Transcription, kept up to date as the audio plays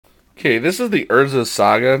Okay, this is the Urza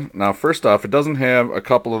Saga. Now, first off, it doesn't have a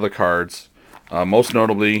couple of the cards. Most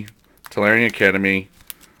notably, Talarian Academy,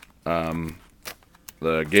 the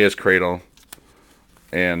Gaia's Cradle,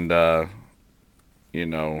 and, you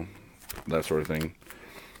know, that sort of thing.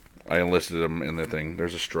 I enlisted them in the thing.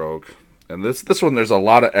 There's a Stroke. And this one, there's a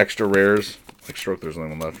lot of extra rares. Like Stroke, there's only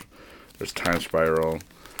one left. There's Time Spiral.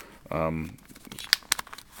 Um,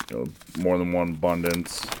 more than one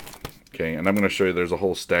Abundance. Okay, and I'm going to show you there's a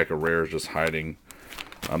whole stack of rares just hiding.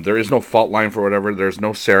 There is no Fault Line for whatever. There's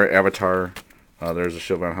no Sarah Avatar. There's a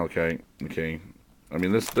Sylvan Hellkite. Okay. I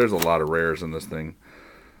mean, there's a lot of rares in this thing.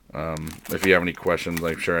 If you have any questions,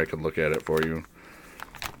 I'm sure I could look at it for you.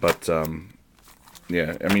 But,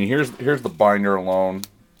 yeah, I mean, here's the binder alone.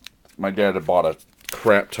 My dad had bought a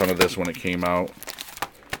crap ton of this when it came out.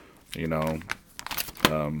 You know,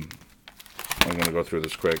 I'm going to go through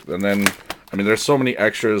this quick. And then, I mean, there's so many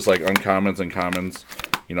extras, like uncommons and commons.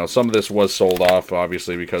 You know, some of this was sold off,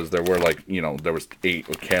 obviously, because there were, like, you know, there was 8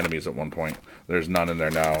 academies at one point. There's none in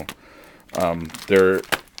there now. There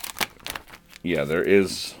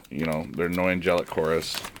is, you know, there's no Angelic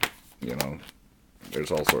Chorus. You know,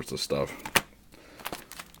 there's all sorts of stuff.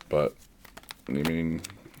 But, I mean,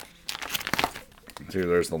 here,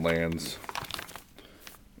 there's the lands.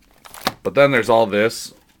 But then there's all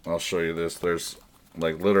this. I'll show you this. There's,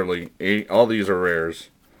 like, literally 8. All these are rares.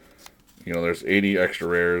 You know, there's 80 extra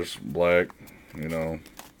rares. Black, you know,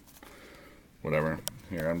 whatever.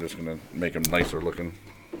 Here, I'm just going to make them nicer looking.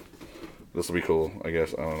 This will be cool, I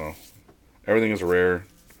guess. I don't know. Everything is rare.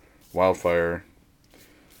 Wildfire.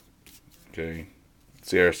 Okay.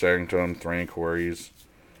 Sierra Sanctum, Thran Quarries,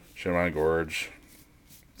 Shaman Gorge,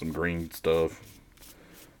 some green stuff.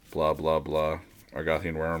 Blah, blah, blah.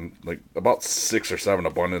 Argothian Worm. Like, about 6 or 7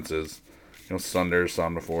 abundances. You know, Sunder,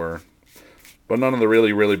 Somniphore. But none of the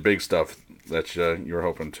really, really big stuff that you were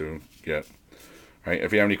hoping to get. Alright,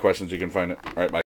 if you have any questions, you can find it. Alright, bye.